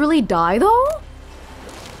lady really die though?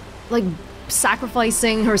 Like,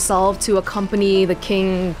 sacrificing herself to accompany the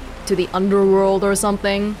king to the underworld or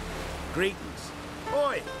something? Greetings.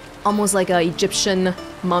 Oi! Almost like a Egyptian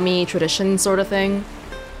mummy tradition sort of thing.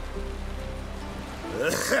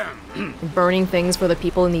 Burning things for the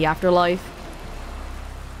people in the afterlife.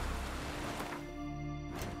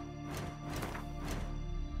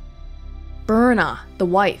 Birna, the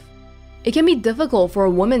wife. It can be difficult for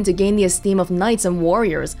a woman to gain the esteem of knights and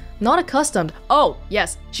warriors, not accustomed— oh,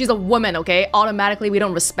 yes, she's a woman, okay? Automatically we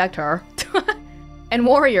don't respect her. And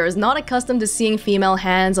warriors, not accustomed to seeing female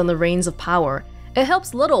hands on the reins of power. It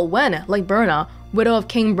helps little when, like Birna, widow of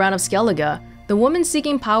King Bran of Skellige, the woman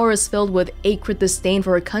seeking power is filled with acrid disdain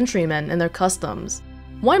for her countrymen and their customs.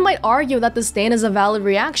 One might argue that disdain is a valid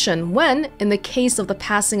reaction when, in the case of the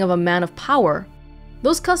passing of a man of power,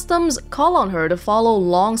 those customs call on her to follow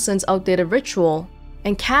long since outdated ritual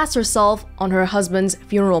and cast herself on her husband's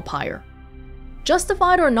funeral pyre.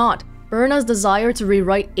 Justified or not, Birna's desire to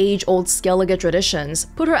rewrite age-old Skellige traditions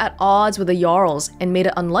put her at odds with the Jarls and made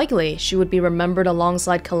it unlikely she would be remembered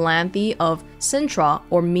alongside Calanthe of Sintra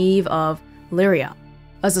or Meve of Lyria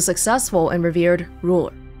as a successful and revered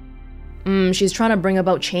ruler. She's trying to bring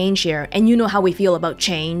about change here, and you know how we feel about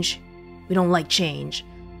change. We don't like change.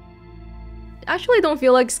 Actually don't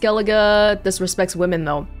feel like Skellige disrespects women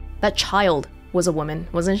though. That child was a woman,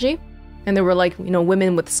 wasn't she? And there were like, you know,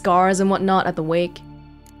 women with scars and whatnot at the wake.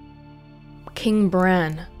 King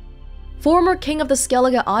Bran. Former king of the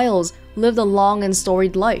Skellige Isles, lived a long and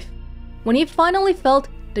storied life. When he finally felt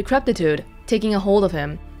decrepitude taking a hold of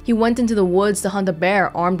him, he went into the woods to hunt a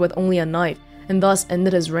bear armed with only a knife, and thus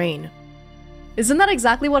ended his reign. Isn't that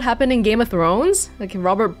exactly what happened in Game of Thrones? Like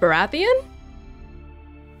Robert Baratheon?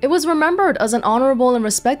 It was remembered as an honorable and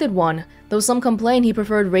respected one, though some complained he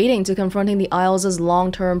preferred raiding to confronting the Isles'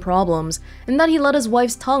 long-term problems, and that he let his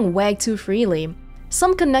wife's tongue wag too freely.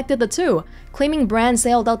 Some connected the two, claiming Bran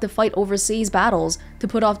sailed out to fight overseas battles to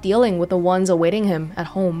put off dealing with the ones awaiting him at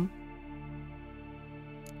home.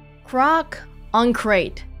 Croc on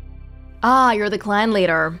Crate. Ah, you're the clan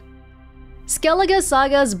leader. Skellige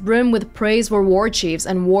sagas brim with praise for war chiefs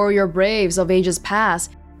and warrior braves of ages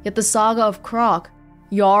past, yet the saga of Croc,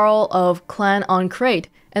 Jarl of Clan on Crate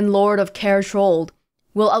and Lord of Caer Trold,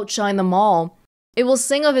 will outshine them all. It will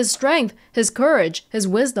sing of his strength, his courage, his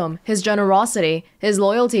wisdom, his generosity, his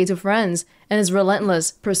loyalty to friends, and his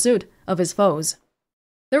relentless pursuit of his foes.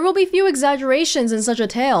 There will be few exaggerations in such a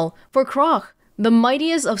tale, for Croc, the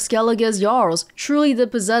mightiest of Skellige's Jarls, truly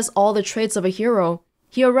did possess all the traits of a hero.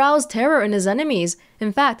 He aroused terror in his enemies.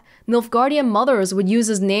 In fact, Nilfgaardian mothers would use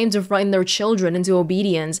his name to frighten their children into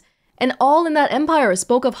obedience, and all in that empire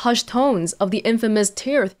spoke of hushed tones of the infamous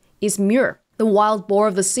Tirth Ismur, the wild boar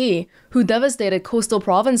of the sea, who devastated coastal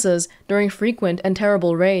provinces during frequent and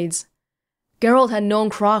terrible raids. Geralt had known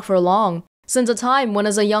Croc for long, since a time when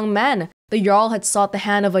as a young man, the Jarl had sought the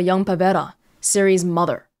hand of a young Pavetta, Ciri's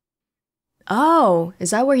mother. Oh, is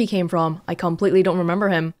that where he came from? I completely don't remember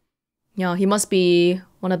him. Yeah, he must be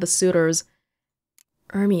one of the suitors.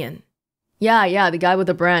 Ermion. Yeah, the guy with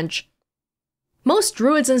the branch. Most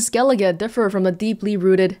druids in Skellige differ from the deeply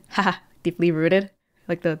rooted,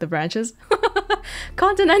 like the branches,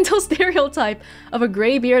 continental stereotype of a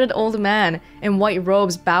gray-bearded old man in white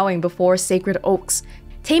robes bowing before sacred oaks,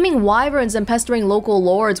 taming wyverns and pestering local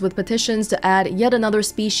lords with petitions to add yet another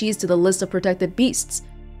species to the list of protected beasts.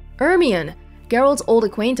 Ermion, Geralt's old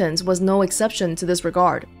acquaintance, was no exception to this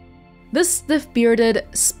regard. This stiff-bearded,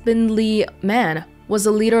 spindly man was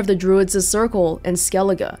the leader of the druids' circle in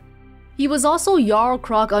Skellige. He was also Jarl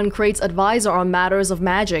Croc on Crate's advisor on matters of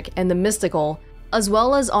magic and the mystical, as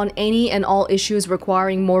well as on any and all issues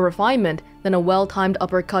requiring more refinement than a well-timed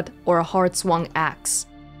uppercut or a hard-swung axe.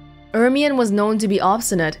 Ermion was known to be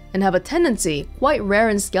obstinate and have a tendency, quite rare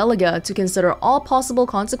in Skellige, to consider all possible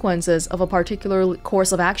consequences of a particular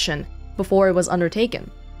course of action before it was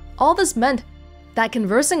undertaken. All this meant that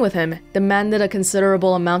conversing with him demanded a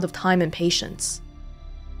considerable amount of time and patience.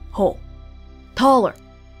 Taller.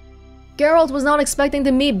 Geralt was not expecting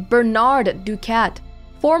to meet Bernard Ducat,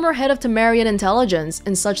 former head of Temerian intelligence.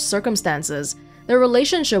 In such circumstances, their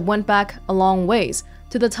relationship went back a long ways,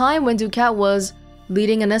 to the time when Ducat was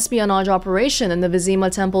leading an espionage operation in the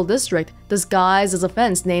Vizima Temple district disguised as a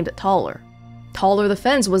fence named Taller. Taller the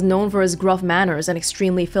Fence was known for his gruff manners and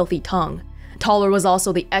extremely filthy tongue. Taller was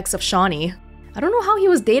also the ex of Shawnee. I don't know how he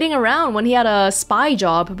was dating around when he had a spy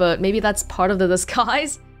job, but maybe that's part of the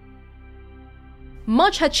disguise.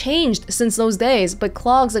 Much had changed since those days, but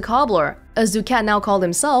Clogs the Cobbler, as Ducat now called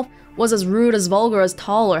himself, was as rude as vulgar as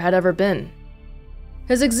Taller had ever been.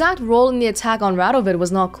 His exact role in the attack on Radovid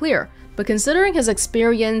was not clear, but considering his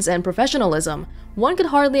experience and professionalism, one could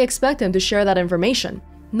hardly expect him to share that information,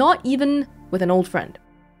 not even with an old friend.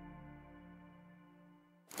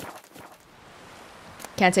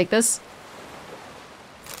 Can't take this.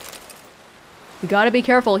 We gotta be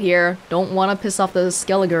careful here. Don't want to piss off the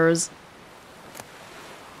Skelligers.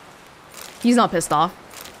 He's not pissed off.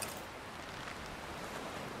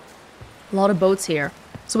 A lot of boats here.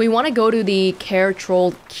 So we want to go to the Care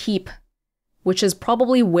Troll Keep, which is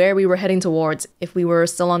probably where we were heading towards if we were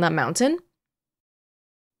still on that mountain.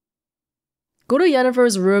 Go to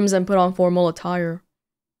Yennefer's rooms and put on formal attire.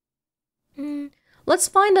 Let's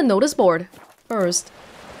find the notice board first.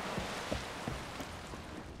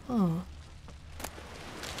 Oh.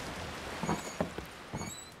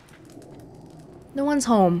 No one's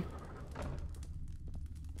home.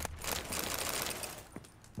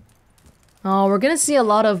 Oh, we're gonna see a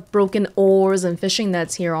lot of broken oars and fishing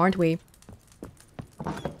nets here, aren't we?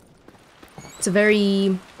 It's a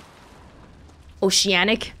very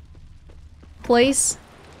oceanic place.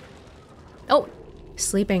 Oh,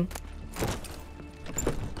 sleeping.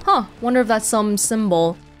 Huh, wonder if that's some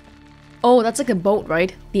symbol. Oh, that's like a boat,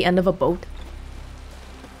 right? The end of a boat.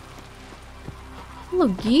 Hello,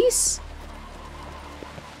 geese?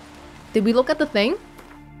 Did we look at the thing?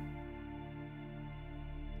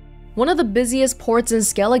 One of the busiest ports in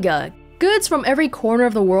Skellige. Goods from every corner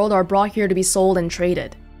of the world are brought here to be sold and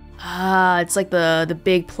traded. Ah, it's like the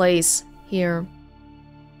big place here.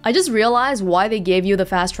 I just realized why they gave you the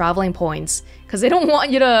fast traveling points. Because they don't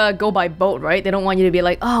want you to go by boat, right? They don't want you to be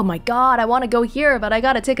like, oh my god, I want to go here, but I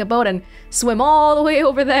gotta take a boat and swim all the way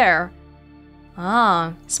over there.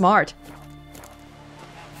 Ah, smart.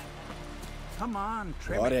 Come on,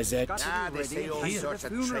 Trim. What is it? They say all sorts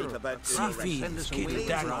of tripe about talks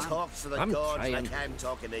to the gods like I'm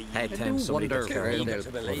talking to you. Hey, time somebody gets carried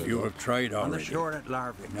out. You have tried On the already. shore at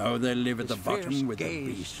Larvin. Now they live at the bottom with the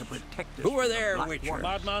beasts. Who are there, Witcher?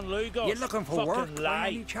 Madman Lugos. You looking for work?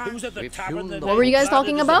 Lie. Who's at the tavern? What were you guys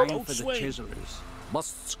talking about? For the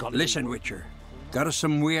chiselers. Listen, Witcher. Got us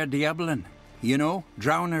some weird diabling. You know,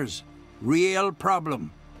 drowners. Real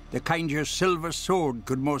problem. The kind your silver sword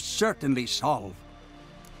could most certainly solve.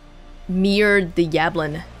 Mere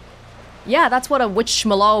Diablin. Yeah, that's what a witch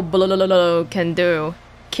schmallow can do.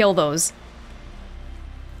 Kill those.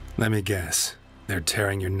 Let me guess. They're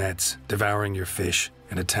tearing your nets, devouring your fish,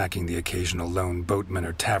 and attacking the occasional lone boatman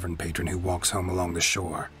or tavern patron who walks home along the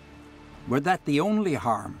shore. Were that the only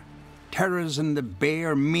harm? Terrors in the bay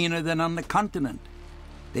are meaner than on the continent.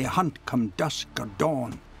 They hunt come dusk or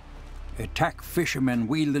dawn. Attack fishermen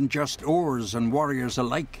wielding just oars and warriors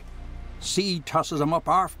alike. Sea tosses them up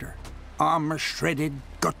after. Armor shredded,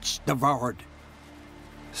 guts devoured.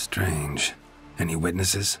 Strange. Any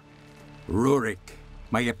witnesses? Rurik,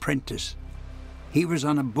 my apprentice. He was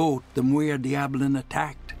on a boat the Muir Diablin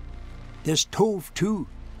attacked. There's Tove too.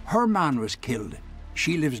 Her man was killed.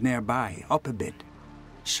 She lives nearby, up a bit.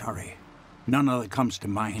 Sorry, none of it comes to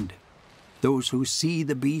mind. Those who see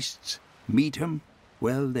the beasts, meet him,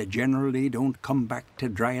 well, they generally don't come back to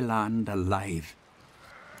dry land alive.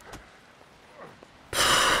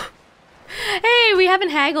 Hey, we haven't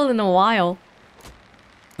haggled in a while.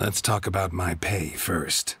 Let's talk about my pay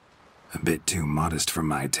first. A bit too modest for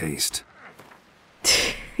my taste.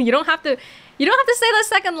 You don't have to say that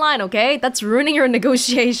second line, okay? That's ruining your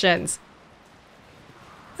negotiations.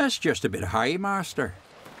 That's just a bit high, Master.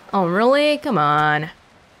 Oh, really? Come on.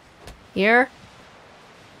 Here?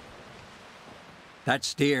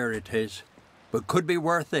 That's dear, it is, but could be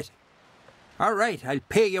worth it. All right, I'll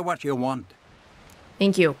pay you what you want.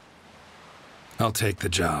 Thank you. I'll take the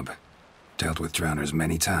job. Dealt with drowners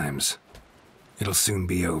many times. It'll soon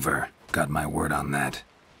be over. Got my word on that.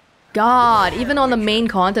 God, even on the main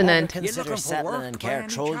continent. Consider settling in Care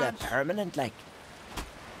Troll that permanent, like.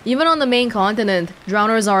 Even on the main continent,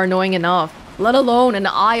 drowners are annoying enough. Let alone an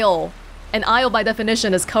isle. An isle, by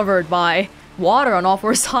definition, is covered by water on all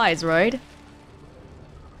four sides, right?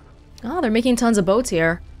 Oh, they're making tons of boats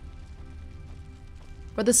here.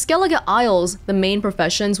 For the Skellige Isles, the main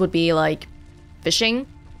professions would be like fishing,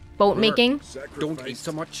 boat making. Don't eat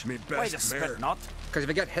so much. Why the spit not? Because if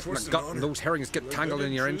you get hit in the gut and those herrings get tangled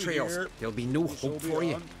in your entrails, there'll be no hope for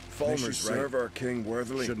you. Falmer's serve our king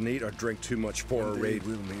worthily. Shouldn't eat or drink too much for a raid.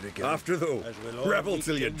 We'll meet again. After though, rebel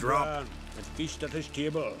till you drop. And feast at his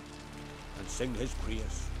table and sing his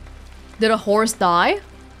praise. Did a horse die?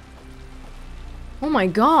 Oh my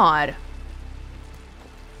god.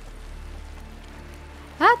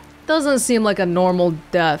 That doesn't seem like a normal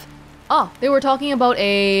death. Oh, they were talking about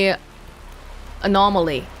a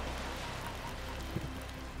anomaly.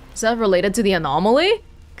 Is that related to the anomaly?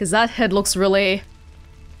 Because that head looks really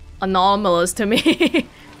anomalous to me.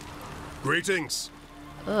 Greetings.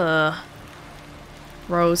 Ugh.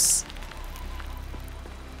 Gross.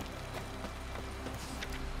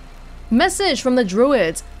 Message from the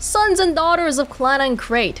Druids. Sons and daughters of Clan and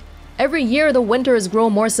Crate. Every year the winters grow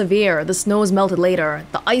more severe, the snows melt later,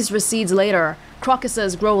 the ice recedes later,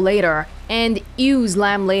 crocuses grow later, and ewes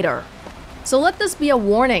lamb later. So let this be a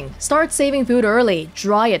warning. Start saving food early,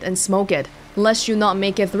 dry it and smoke it, lest you not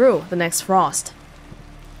make it through the next frost.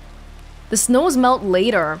 The snows melt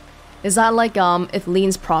later. Is that like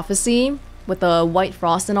Ithlin's prophecy with the white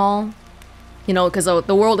frost and all? You know, because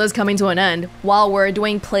the world is coming to an end while we're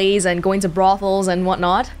doing plays and going to brothels and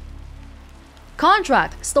whatnot.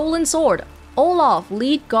 Contract, stolen sword. Olaf,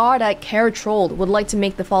 lead guard at Caer Trold, would like to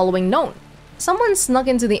make the following known. Someone snuck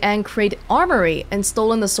into the Ancrate armory and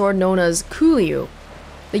stolen the sword known as Kuliu.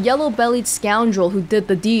 The yellow-bellied scoundrel who did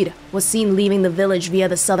the deed was seen leaving the village via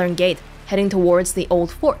the southern gate, heading towards the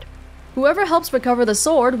old fort. Whoever helps recover the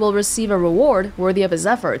sword will receive a reward worthy of his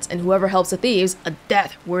efforts, and whoever helps the thieves, a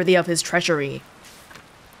death worthy of his treachery.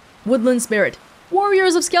 Woodland Spirit.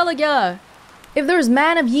 Warriors of Skellige! If there is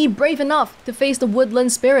man of ye brave enough to face the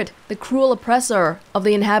Woodland Spirit, the cruel oppressor of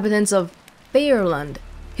the inhabitants of Faerland,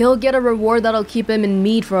 he'll get a reward that'll keep him in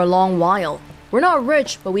mead for a long while. We're not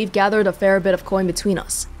rich, but we've gathered a fair bit of coin between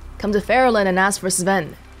us. Come to Faerland and ask for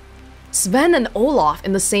Sven. Sven and Olaf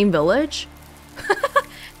in the same village?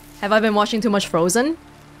 Have I been watching too much Frozen?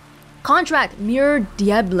 Contract Mir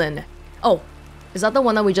Dieblin. Oh, is that the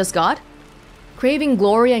one that we just got? Craving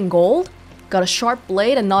glory and gold? Got a sharp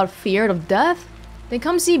blade and not feared of death? Then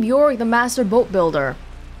come see Bjork, the master boat builder.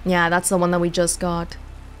 Yeah, that's the one that we just got.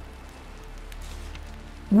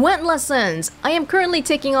 Gwent lessons! I am currently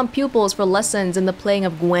taking on pupils for lessons in the playing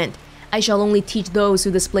of Gwent. I shall only teach those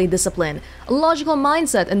who display discipline, a logical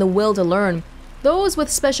mindset, and the will to learn. Those with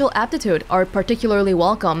special aptitude are particularly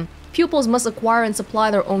welcome. Pupils must acquire and supply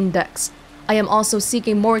their own decks. I am also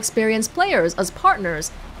seeking more experienced players as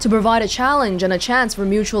partners to provide a challenge and a chance for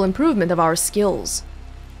mutual improvement of our skills.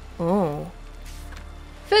 Oh.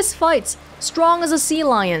 Fist fights. Strong as a sea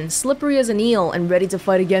lion, slippery as an eel, and ready to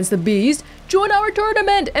fight against the beast. Join our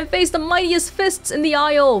tournament and face the mightiest fists in the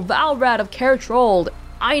Isle, Valrad of Caer Trold,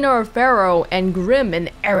 Einar Pharaoh, and Grim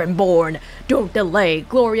and Erenborn. Don't delay.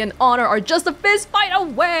 Glory and honor are just a fist fight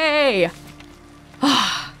away.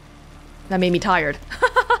 That made me tired.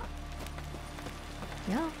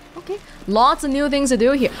 Yeah, okay. Lots of new things to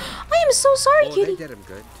do here. I am so sorry, kitty. They did him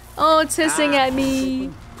good. Oh, it's hissing at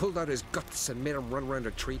me. Pulled out his guts and made him run around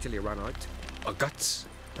a tree till he ran out. Guts,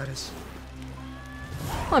 that is.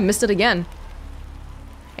 Oh, I missed it again.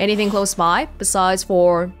 Anything close by besides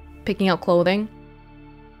for picking out clothing?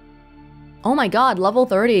 Oh my god, level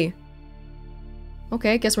 30.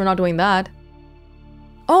 Okay, guess we're not doing that.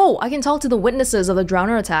 Oh, I can talk to the witnesses of the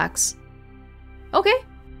Drowner attacks. Okay.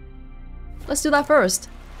 Let's do that first.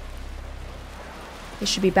 It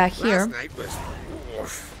should be back here.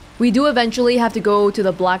 We do eventually have to go to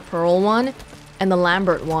the Black Pearl one and the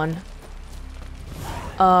Lambert one.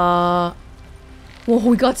 Whoa,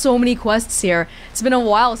 we got so many quests here. It's been a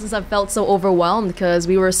while since I've felt so overwhelmed because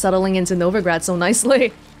we were settling into Novigrad so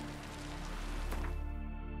nicely.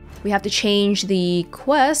 We have to change the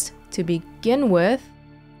quest to begin with.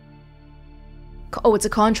 Oh, it's a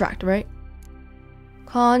contract, right?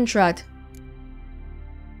 Contract.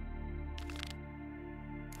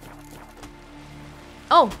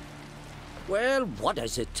 Oh. Well, what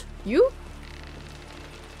is it? You?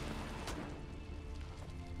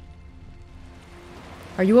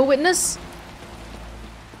 Are you a witness?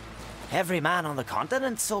 Every man on the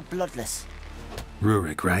continent's so bloodless.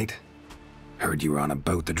 Rurik, right? Heard you were on a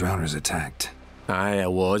boat the drowners attacked. Aye, I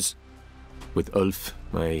was. With Ulf,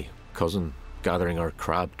 my cousin, gathering our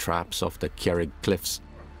crab traps off the Kjerrig cliffs.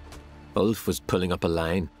 Ulf was pulling up a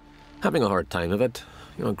line, having a hard time of it.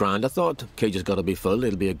 You know, grand, I thought. Cage has got to be full,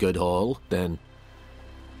 it'll be a good haul. Then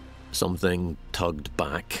something tugged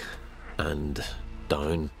back and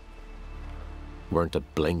down. Weren't a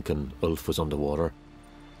blink and Ulf was underwater.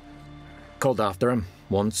 Called after him,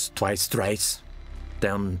 once, twice, thrice.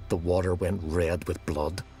 Then the water went red with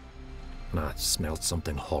blood. And I smelled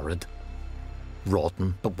something horrid.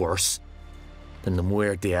 Rotten, but worse. Then the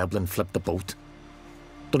Muir Diablin flipped the boat.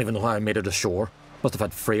 Don't even know how I made it ashore. Must have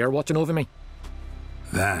had Freyr watching over me.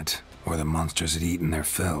 That, or the monsters had eaten their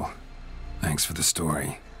fill. Thanks for the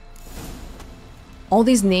story. All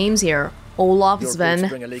these names here. Olaf, Sven,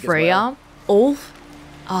 Freya, Ulf.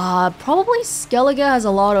 Probably Skellige has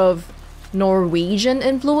a lot of Norwegian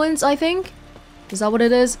influence, I think. Is that what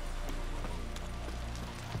it is?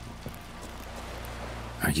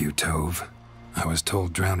 Are you Tove? I was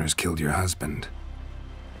told drowners killed your husband.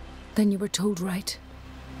 Then you were told right.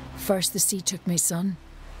 First the sea took my son,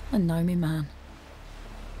 and now me man.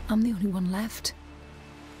 I'm the only one left.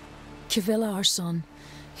 Kavilla, our son,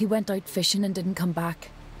 he went out fishing and didn't come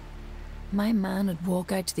back. My man would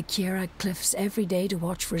walk out to the Kierag cliffs every day to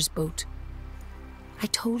watch for his boat. I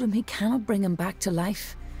told him he cannot bring him back to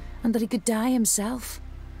life, and that he could die himself.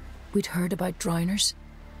 We'd heard about drowners,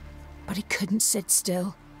 but he couldn't sit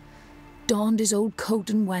still. Donned his old coat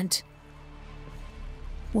and went.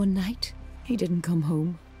 One night, he didn't come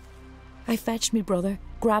home. I fetched me brother,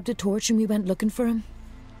 grabbed a torch, and we went looking for him.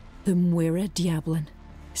 The Muir Diablin,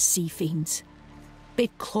 sea fiends.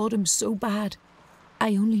 They'd clawed him so bad,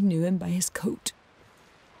 I only knew him by his coat.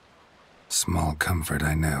 Small comfort,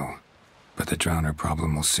 I know. But the drowner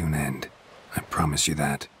problem will soon end. I promise you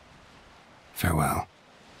that. Farewell.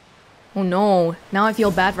 Oh no, now I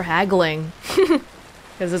feel bad for haggling.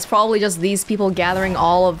 Because it's probably just these people gathering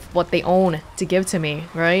all of what they own to give to me,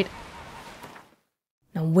 right?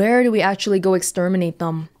 Now where do we actually go exterminate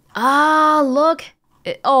them? Ah, look!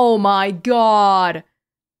 Oh my god!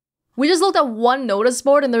 We just looked at one notice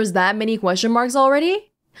board and there's that many question marks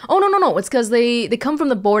already? Oh no, it's because they come from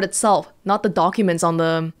the board itself, not the documents on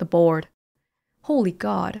the board. Holy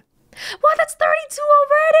god. What? That's 32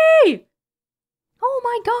 already! Oh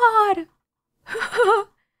my god!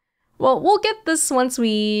 Well, we'll get this once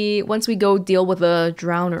we go deal with the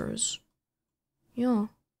drowners. Yeah.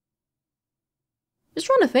 Just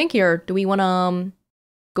trying to think here. Do we wanna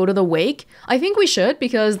go to the wake? I think we should,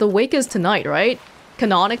 because the wake is tonight, right?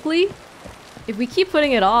 Canonically. If we keep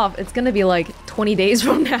putting it off, it's gonna be like 20 days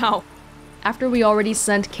from now. After we already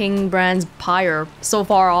sent King Bran's pyre so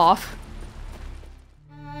far off.